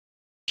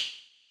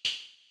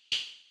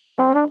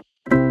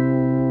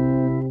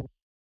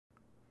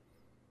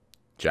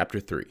Chapter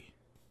 3.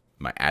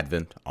 My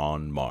Advent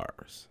on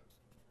Mars.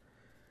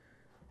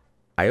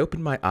 I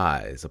opened my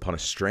eyes upon a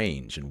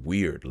strange and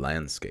weird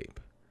landscape.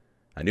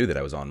 I knew that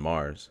I was on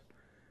Mars.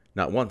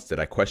 Not once did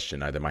I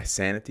question either my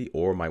sanity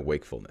or my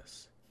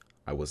wakefulness.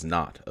 I was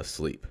not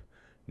asleep.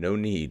 No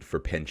need for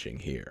pinching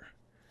here.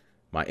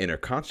 My inner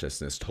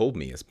consciousness told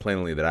me as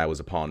plainly that I was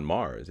upon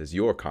Mars as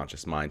your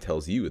conscious mind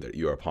tells you that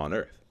you are upon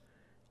Earth.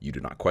 You do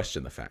not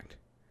question the fact.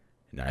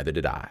 Neither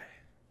did I.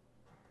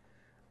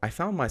 I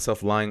found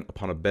myself lying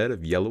upon a bed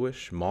of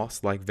yellowish,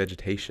 moss-like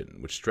vegetation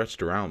which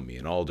stretched around me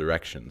in all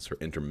directions for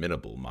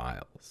interminable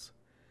miles.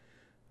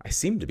 I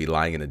seemed to be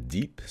lying in a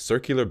deep,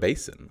 circular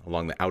basin,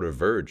 along the outer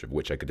verge of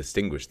which I could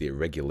distinguish the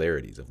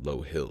irregularities of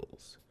low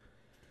hills.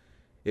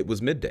 It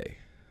was midday.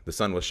 The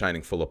sun was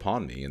shining full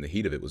upon me, and the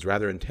heat of it was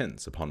rather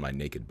intense upon my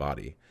naked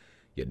body,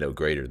 yet no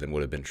greater than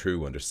would have been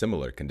true under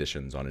similar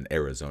conditions on an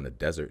Arizona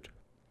desert.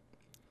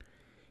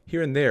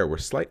 Here and there were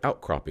slight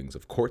outcroppings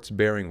of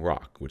quartz-bearing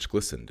rock which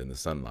glistened in the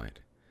sunlight,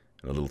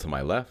 and a little to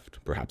my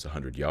left, perhaps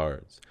 100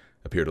 yards,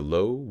 appeared a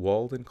low,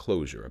 walled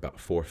enclosure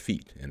about 4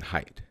 feet in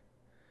height.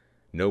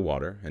 No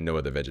water and no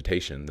other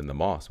vegetation than the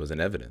moss was in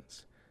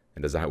evidence,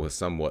 and as I was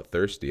somewhat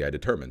thirsty, I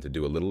determined to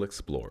do a little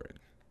exploring.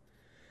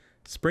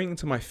 Springing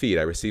to my feet,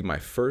 I received my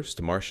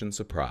first Martian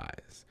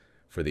surprise,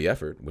 for the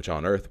effort, which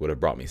on Earth would have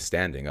brought me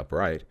standing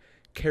upright,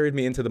 carried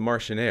me into the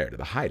Martian air to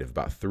the height of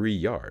about 3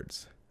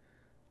 yards.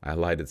 I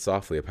alighted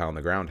softly upon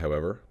the ground,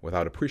 however,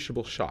 without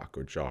appreciable shock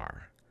or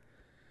jar.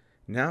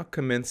 Now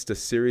commenced a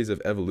series of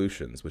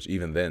evolutions which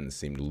even then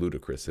seemed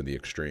ludicrous in the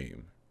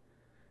extreme.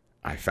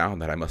 I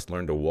found that I must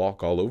learn to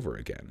walk all over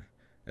again,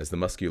 as the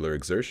muscular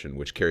exertion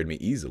which carried me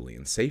easily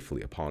and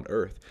safely upon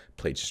Earth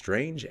played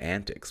strange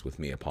antics with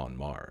me upon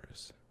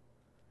Mars.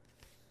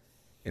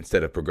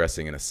 Instead of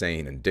progressing in a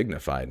sane and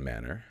dignified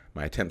manner,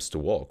 my attempts to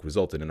walk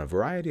resulted in a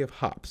variety of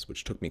hops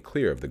which took me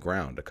clear of the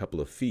ground a couple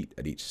of feet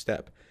at each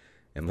step,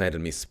 and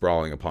landed me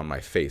sprawling upon my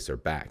face or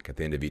back at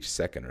the end of each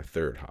second or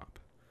third hop.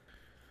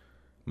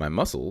 My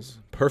muscles,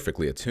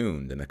 perfectly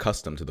attuned and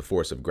accustomed to the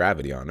force of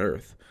gravity on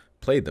Earth,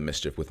 played the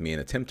mischief with me in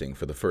attempting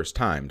for the first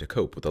time to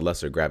cope with the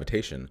lesser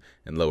gravitation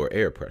and lower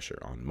air pressure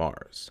on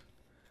Mars.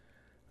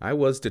 I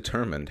was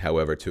determined,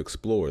 however, to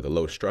explore the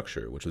low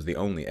structure which was the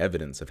only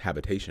evidence of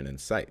habitation in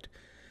sight,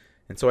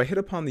 and so I hit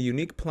upon the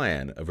unique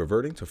plan of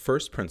reverting to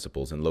first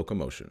principles in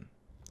locomotion: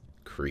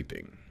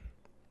 creeping.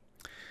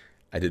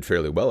 I did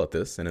fairly well at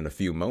this, and in a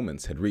few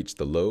moments had reached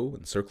the low,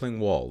 encircling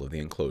wall of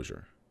the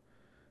enclosure.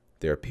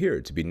 There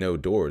appeared to be no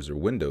doors or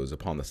windows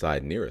upon the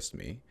side nearest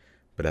me,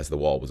 but as the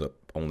wall was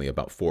only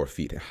about 4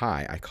 feet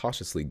high, I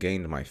cautiously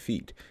gained my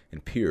feet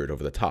and peered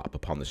over the top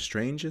upon the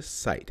strangest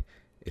sight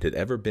it had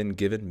ever been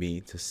given me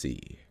to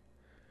see.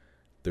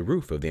 The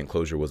roof of the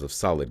enclosure was of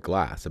solid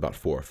glass, about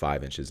 4 or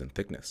 5 inches in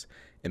thickness,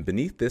 and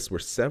beneath this were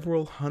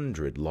several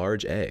hundred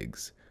large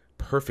eggs,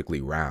 perfectly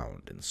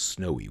round and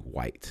snowy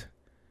white.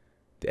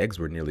 The eggs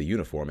were nearly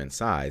uniform in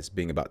size,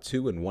 being about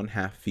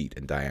 2½ feet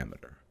in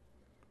diameter.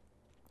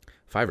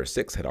 5 or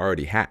 6 had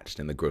already hatched,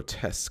 and the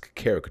grotesque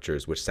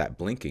caricatures which sat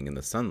blinking in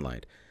the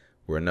sunlight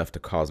were enough to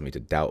cause me to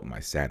doubt my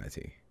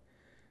sanity.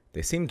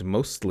 They seemed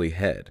mostly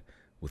head,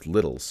 with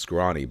little,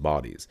 scrawny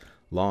bodies,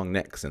 long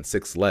necks and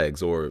 6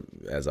 legs, or,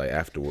 as I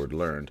afterward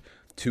learned,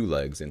 2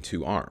 legs and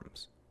 2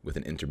 arms, with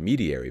an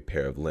intermediary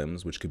pair of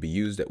limbs which could be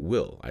used at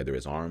will, either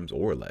as arms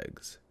or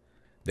legs.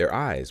 Their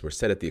eyes were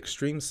set at the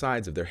extreme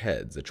sides of their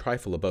heads, a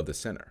trifle above the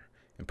center,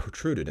 and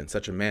protruded in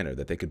such a manner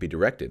that they could be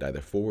directed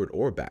either forward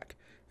or back,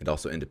 and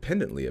also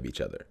independently of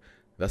each other,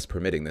 thus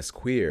permitting this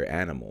queer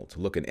animal to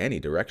look in any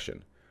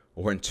direction,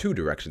 or in 2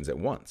 directions at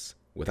once,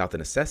 without the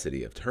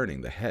necessity of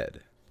turning the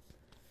head.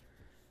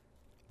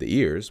 The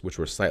ears, which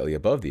were slightly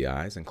above the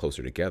eyes and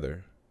closer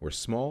together, were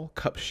small,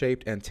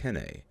 cup-shaped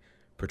antennae,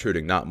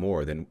 protruding not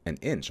more than an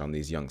inch on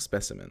these young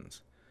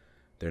specimens.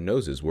 Their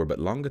noses were but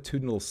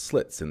longitudinal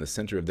slits in the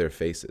center of their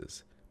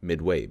faces,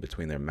 midway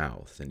between their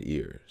mouths and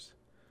ears.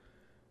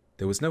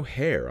 There was no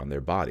hair on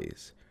their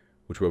bodies,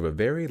 which were of a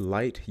very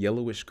light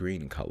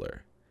yellowish-green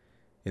color.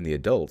 In the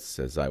adults,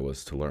 as I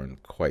was to learn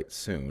quite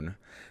soon,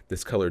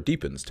 this color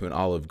deepens to an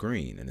olive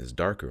green and is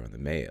darker in the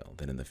male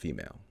than in the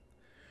female.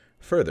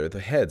 Further,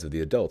 the heads of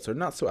the adults are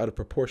not so out of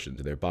proportion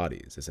to their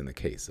bodies as in the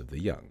case of the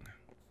young.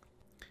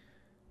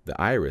 The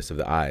iris of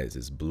the eyes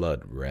is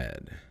blood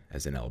red,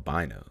 as in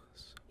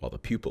albinos, while the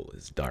pupil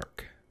is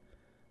dark.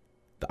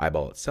 The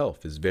eyeball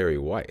itself is very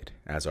white,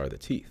 as are the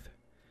teeth.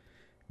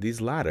 These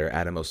latter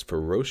add a most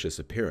ferocious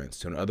appearance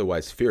to an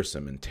otherwise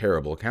fearsome and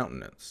terrible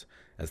countenance,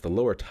 as the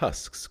lower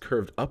tusks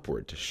curved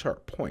upward to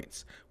sharp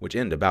points, which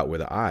end about where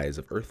the eyes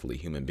of earthly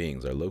human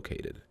beings are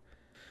located.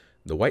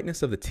 The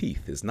whiteness of the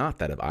teeth is not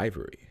that of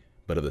ivory,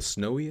 but of the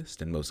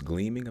snowiest and most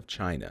gleaming of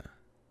china.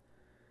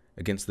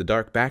 Against the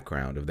dark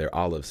background of their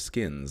olive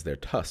skins, their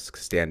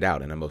tusks stand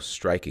out in a most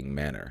striking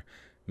manner,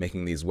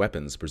 making these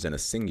weapons present a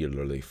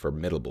singularly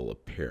formidable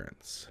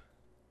appearance.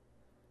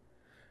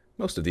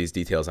 Most of these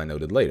details I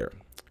noted later,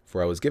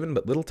 for I was given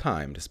but little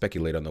time to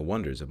speculate on the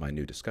wonders of my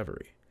new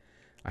discovery.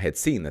 I had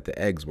seen that the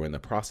eggs were in the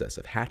process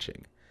of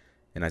hatching,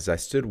 and as I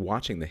stood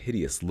watching the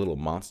hideous little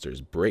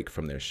monsters break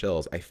from their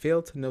shells, I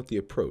failed to note the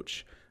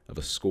approach of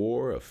a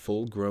score of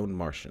full-grown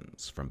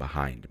Martians from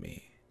behind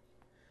me.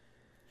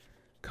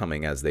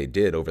 Coming as they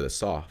did over the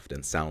soft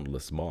and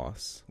soundless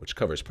moss, which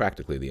covers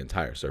practically the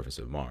entire surface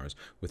of Mars,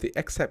 with the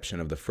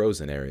exception of the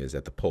frozen areas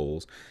at the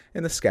poles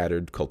and the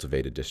scattered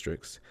cultivated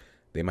districts,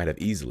 they might have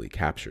easily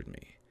captured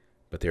me,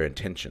 but their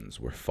intentions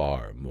were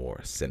far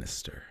more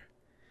sinister.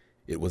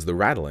 It was the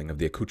rattling of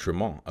the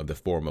accoutrement of the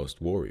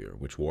foremost warrior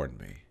which warned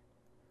me.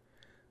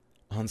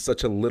 On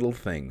such a little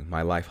thing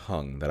my life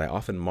hung that I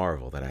often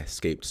marvel that I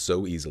escaped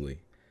so easily.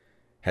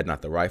 Had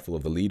not the rifle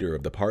of the leader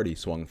of the party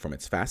swung from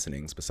its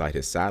fastenings beside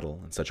his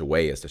saddle in such a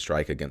way as to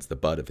strike against the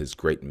butt of his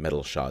great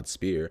metal-shod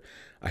spear,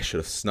 I should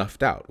have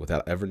snuffed out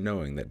without ever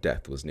knowing that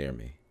death was near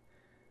me.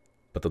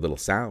 But the little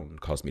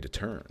sound caused me to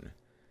turn,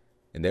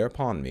 and there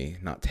upon me,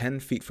 not 10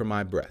 feet from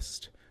my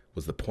breast,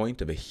 was the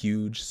point of a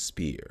huge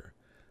spear,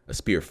 a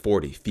spear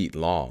 40 feet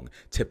long,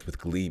 tipped with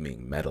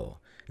gleaming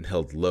metal, and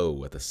held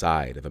low at the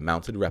side of a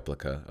mounted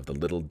replica of the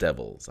little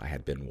devils I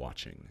had been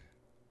watching.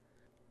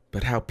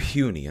 But how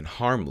puny and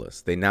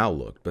harmless they now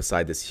looked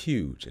beside this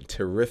huge and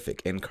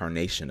terrific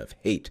incarnation of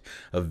hate,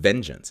 of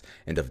vengeance,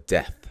 and of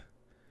death.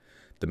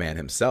 The man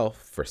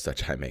himself, for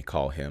such I may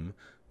call him,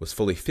 was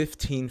fully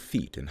 15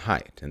 feet in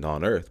height, and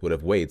on earth would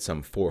have weighed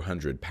some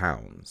 400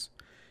 pounds.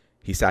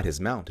 He sat his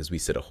mount as we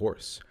sit a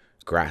horse,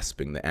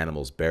 grasping the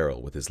animal's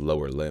barrel with his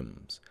lower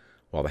limbs,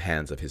 while the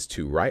hands of his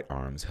 2 right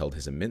arms held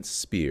his immense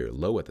spear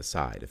low at the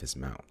side of his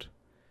mount.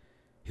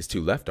 His 2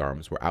 left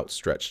arms were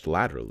outstretched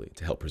laterally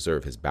to help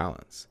preserve his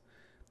balance,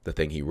 the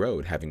thing he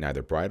rode having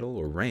neither bridle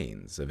or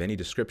reins of any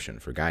description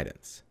for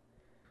guidance.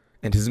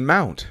 And his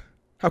mount!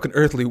 How can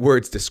earthly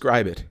words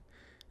describe it?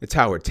 It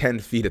towered 10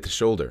 feet at the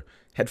shoulder,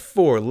 had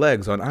 4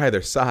 legs on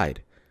either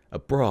side, a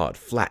broad,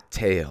 flat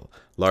tail,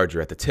 larger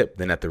at the tip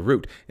than at the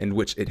root, and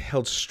which it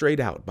held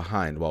straight out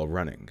behind while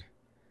running.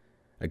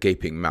 A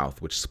gaping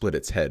mouth which split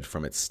its head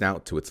from its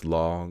snout to its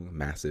long,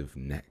 massive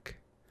neck.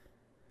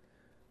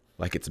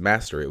 Like its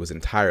master, it was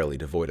entirely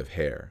devoid of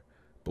hair,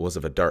 but was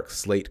of a dark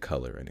slate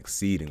color and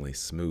exceedingly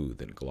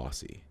smooth and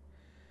glossy.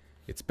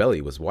 Its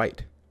belly was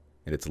white,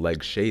 and its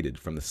legs shaded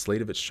from the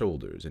slate of its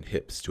shoulders and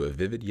hips to a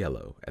vivid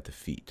yellow at the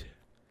feet.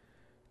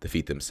 The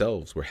feet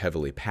themselves were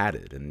heavily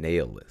padded and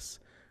nailless,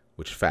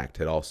 which fact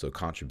had also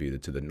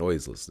contributed to the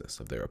noiselessness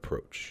of their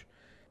approach,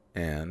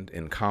 and,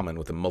 in common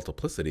with a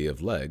multiplicity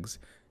of legs,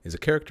 is a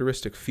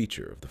characteristic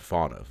feature of the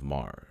fauna of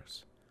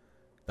Mars.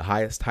 The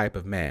highest type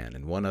of man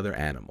and one other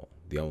animal,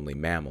 the only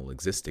mammal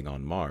existing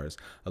on Mars,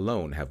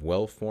 alone have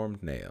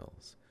well-formed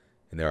nails,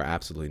 and there are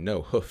absolutely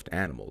no hoofed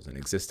animals in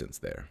existence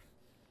there.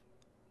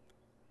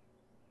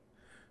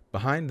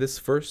 Behind this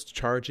first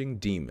charging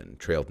demon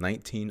trailed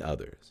 19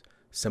 others,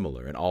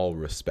 similar in all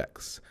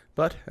respects,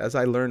 but, as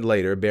I learned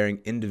later,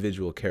 bearing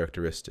individual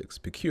characteristics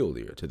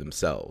peculiar to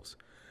themselves,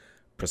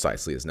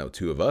 precisely as no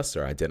 2 of us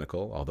are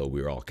identical, although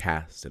we are all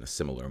cast in a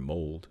similar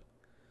mold.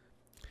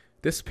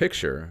 This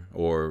picture,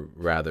 or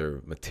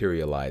rather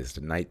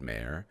materialized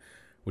nightmare,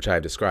 which I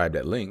have described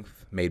at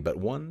length, made but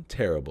one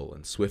terrible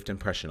and swift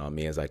impression on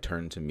me as I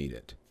turned to meet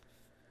it.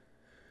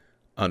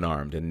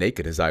 Unarmed and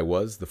naked as I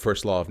was, the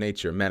first law of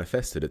nature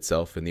manifested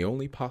itself in the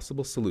only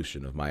possible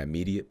solution of my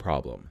immediate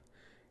problem,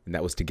 and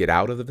that was to get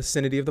out of the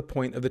vicinity of the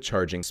point of the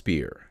charging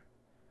spear.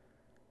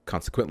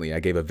 Consequently, I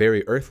gave a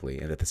very earthly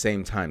and at the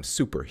same time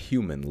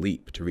superhuman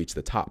leap to reach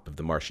the top of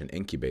the Martian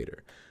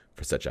incubator,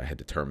 for such I had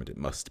determined it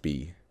must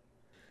be.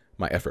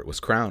 My effort was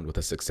crowned with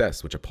a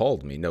success which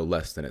appalled me no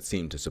less than it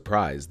seemed to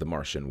surprise the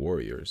Martian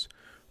warriors,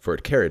 for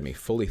it carried me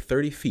fully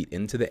 30 feet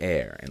into the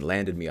air and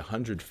landed me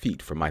 100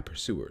 feet from my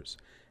pursuers,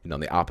 and on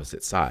the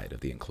opposite side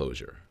of the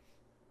enclosure.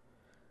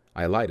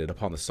 I alighted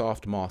upon the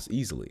soft moss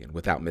easily and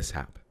without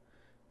mishap,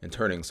 and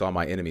turning saw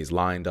my enemies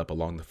lined up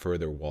along the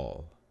further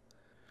wall.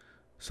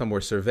 Some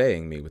were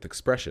surveying me with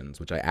expressions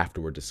which I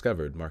afterward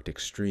discovered marked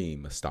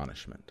extreme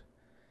astonishment,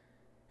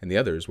 and the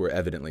others were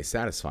evidently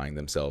satisfying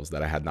themselves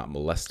that I had not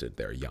molested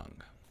their young.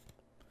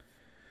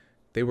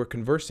 They were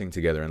conversing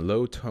together in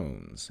low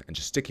tones and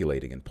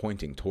gesticulating and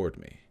pointing toward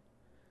me.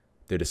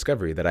 Their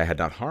discovery that I had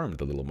not harmed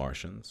the little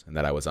Martians, and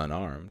that I was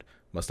unarmed,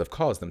 must have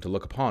caused them to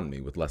look upon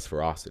me with less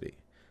ferocity.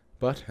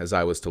 But, as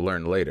I was to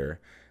learn later,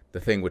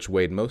 the thing which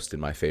weighed most in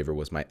my favor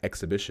was my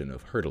exhibition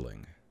of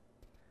hurtling.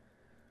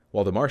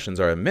 While the Martians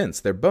are immense,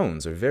 their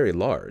bones are very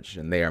large,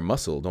 and they are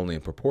muscled only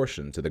in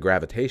proportion to the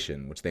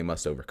gravitation which they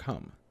must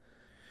overcome.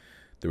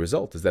 The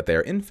result is that they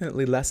are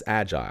infinitely less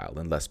agile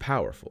and less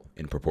powerful,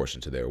 in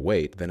proportion to their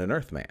weight, than an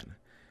Earthman,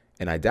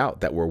 and I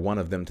doubt that were one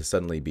of them to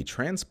suddenly be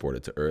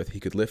transported to Earth, he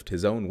could lift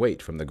his own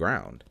weight from the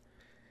ground.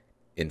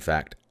 In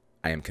fact,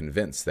 I am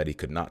convinced that he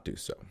could not do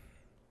so.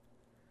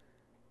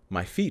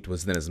 My feat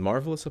was then as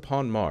marvelous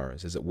upon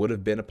Mars as it would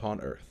have been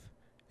upon Earth,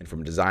 and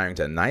from desiring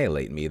to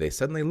annihilate me, they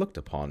suddenly looked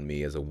upon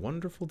me as a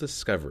wonderful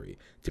discovery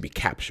to be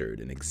captured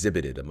and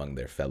exhibited among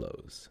their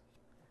fellows.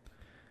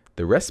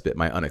 The respite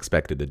my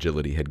unexpected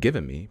agility had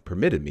given me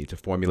permitted me to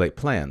formulate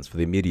plans for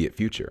the immediate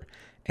future,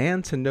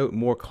 and to note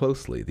more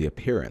closely the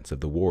appearance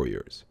of the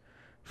warriors,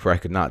 for I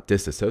could not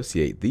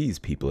disassociate these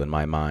people in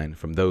my mind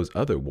from those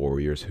other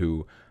warriors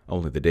who,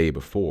 only the day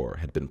before,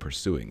 had been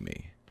pursuing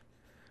me.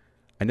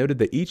 I noted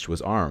that each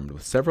was armed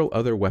with several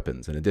other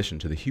weapons in addition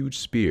to the huge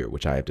spear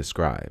which I have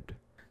described.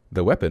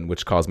 The weapon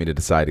which caused me to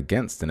decide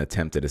against an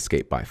attempt at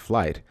escape by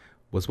flight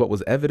was what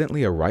was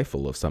evidently a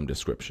rifle of some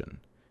description,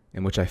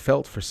 in which I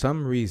felt for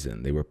some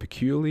reason they were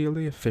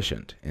peculiarly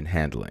efficient in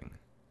handling.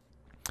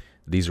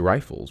 These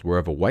rifles were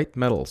of a white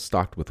metal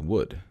stocked with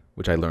wood,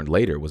 which I learned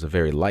later was a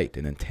very light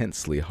and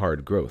intensely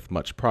hard growth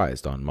much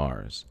prized on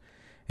Mars,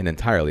 and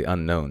entirely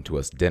unknown to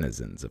us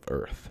denizens of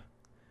Earth.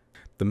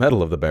 The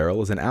metal of the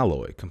barrel is an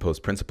alloy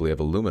composed principally of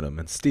aluminum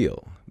and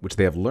steel, which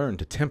they have learned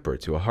to temper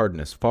to a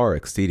hardness far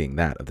exceeding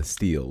that of the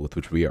steel with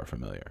which we are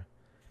familiar.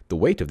 The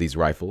weight of these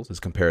rifles is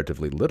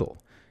comparatively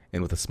little,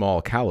 and with the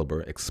small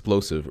caliber,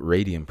 explosive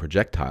radium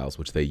projectiles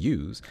which they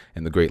use,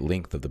 and the great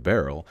length of the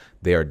barrel,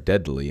 they are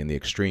deadly in the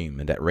extreme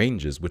and at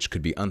ranges which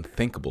could be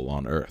unthinkable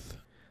on Earth.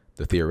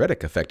 The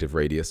theoretic effective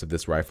radius of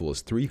this rifle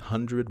is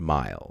 300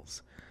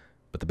 miles,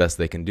 but the best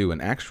they can do in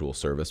actual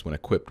service when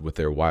equipped with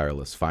their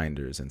wireless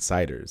finders and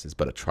sighters is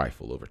but a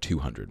trifle over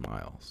 200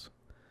 miles.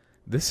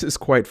 This is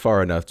quite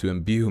far enough to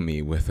imbue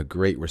me with a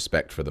great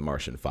respect for the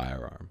Martian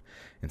firearm,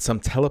 and some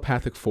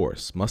telepathic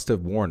force must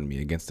have warned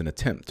me against an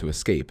attempt to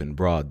escape in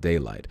broad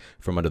daylight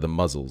from under the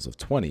muzzles of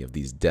 20 of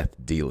these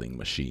death-dealing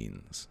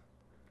machines.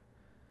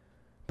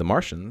 The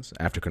Martians,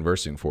 after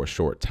conversing for a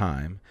short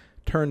time,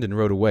 turned and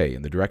rode away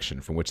in the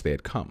direction from which they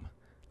had come,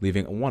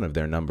 leaving one of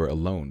their number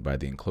alone by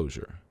the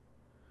enclosure.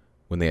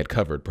 When they had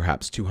covered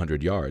perhaps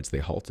 200 yards, they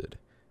halted,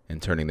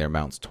 and turning their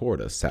mounts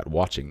toward us, sat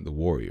watching the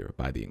warrior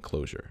by the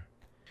enclosure.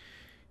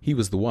 He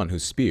was the one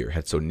whose spear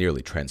had so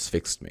nearly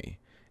transfixed me,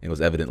 and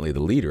was evidently the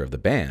leader of the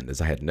band,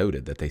 as I had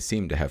noted that they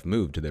seemed to have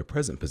moved to their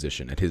present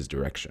position at his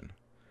direction.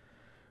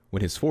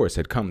 When his force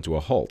had come to a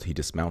halt, he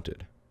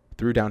dismounted,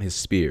 threw down his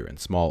spear and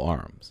small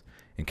arms,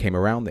 and came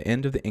around the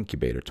end of the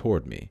incubator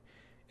toward me,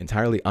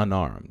 entirely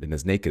unarmed and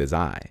as naked as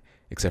I,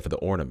 except for the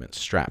ornaments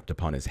strapped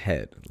upon his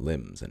head,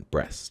 limbs, and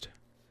breast.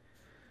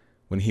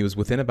 When he was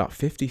within about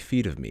 50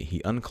 feet of me,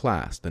 he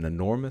unclasped an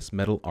enormous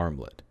metal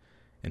armlet,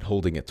 and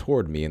holding it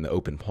toward me in the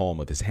open palm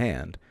of his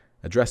hand,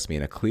 addressed me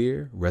in a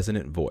clear,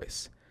 resonant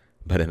voice,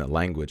 but in a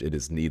language it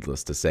is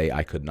needless to say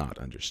I could not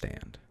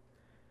understand.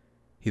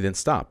 He then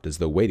stopped as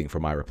though waiting for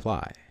my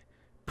reply,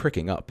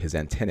 pricking up his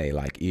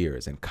antennae-like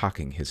ears and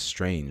cocking his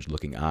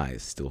strange-looking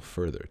eyes still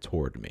further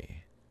toward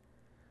me.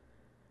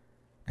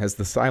 As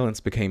the silence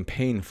became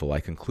painful, I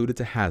concluded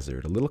to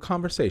hazard a little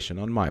conversation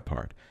on my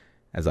part,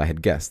 as I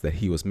had guessed that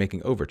he was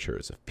making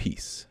overtures of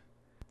peace.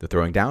 The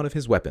throwing down of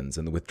his weapons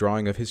and the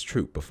withdrawing of his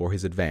troop before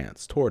his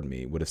advance toward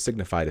me would have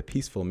signified a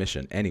peaceful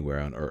mission anywhere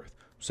on Earth,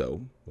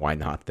 so why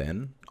not,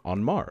 then,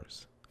 on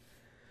Mars?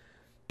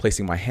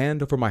 Placing my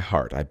hand over my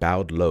heart, I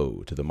bowed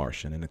low to the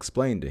Martian and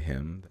explained to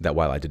him that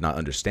while I did not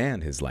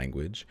understand his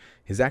language,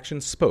 his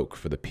actions spoke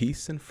for the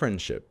peace and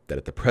friendship that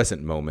at the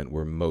present moment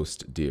were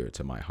most dear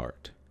to my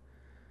heart.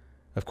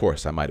 Of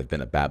course, I might have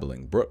been a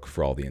babbling brook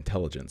for all the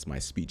intelligence my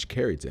speech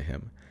carried to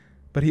him,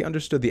 but he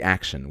understood the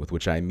action with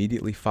which I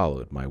immediately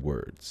followed my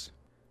words.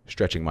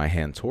 Stretching my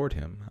hand toward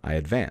him, I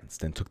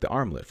advanced and took the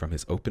armlet from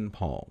his open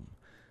palm,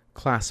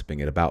 clasping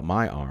it about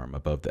my arm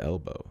above the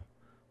elbow,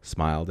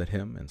 smiled at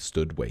him, and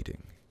stood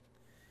waiting.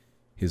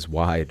 His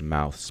wide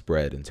mouth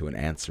spread into an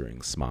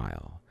answering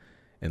smile,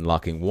 and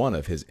locking one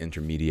of his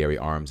intermediary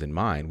arms in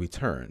mine, we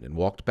turned and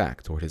walked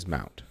back toward his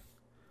mount.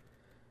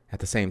 At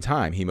the same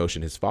time, he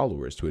motioned his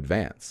followers to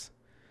advance.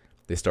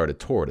 They started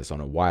toward us on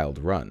a wild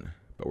run,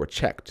 but were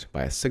checked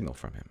by a signal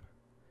from him.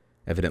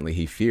 Evidently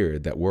he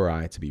feared that were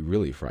I to be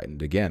really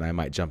frightened again, I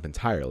might jump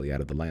entirely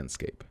out of the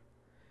landscape.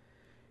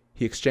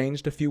 He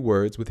exchanged a few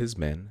words with his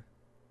men,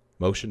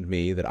 motioned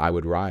me that I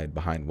would ride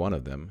behind one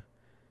of them,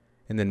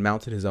 and then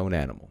mounted his own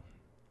animal.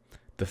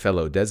 The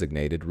fellow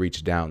designated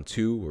reached down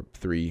 2 or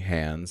 3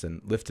 hands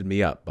and lifted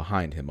me up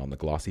behind him on the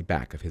glossy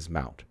back of his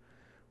mount,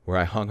 where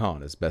I hung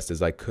on as best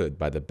as I could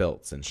by the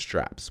belts and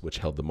straps which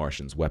held the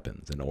Martian's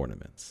weapons and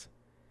ornaments.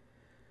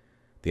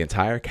 The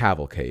entire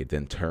cavalcade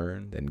then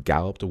turned and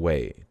galloped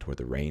away toward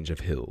the range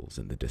of hills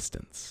in the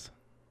distance.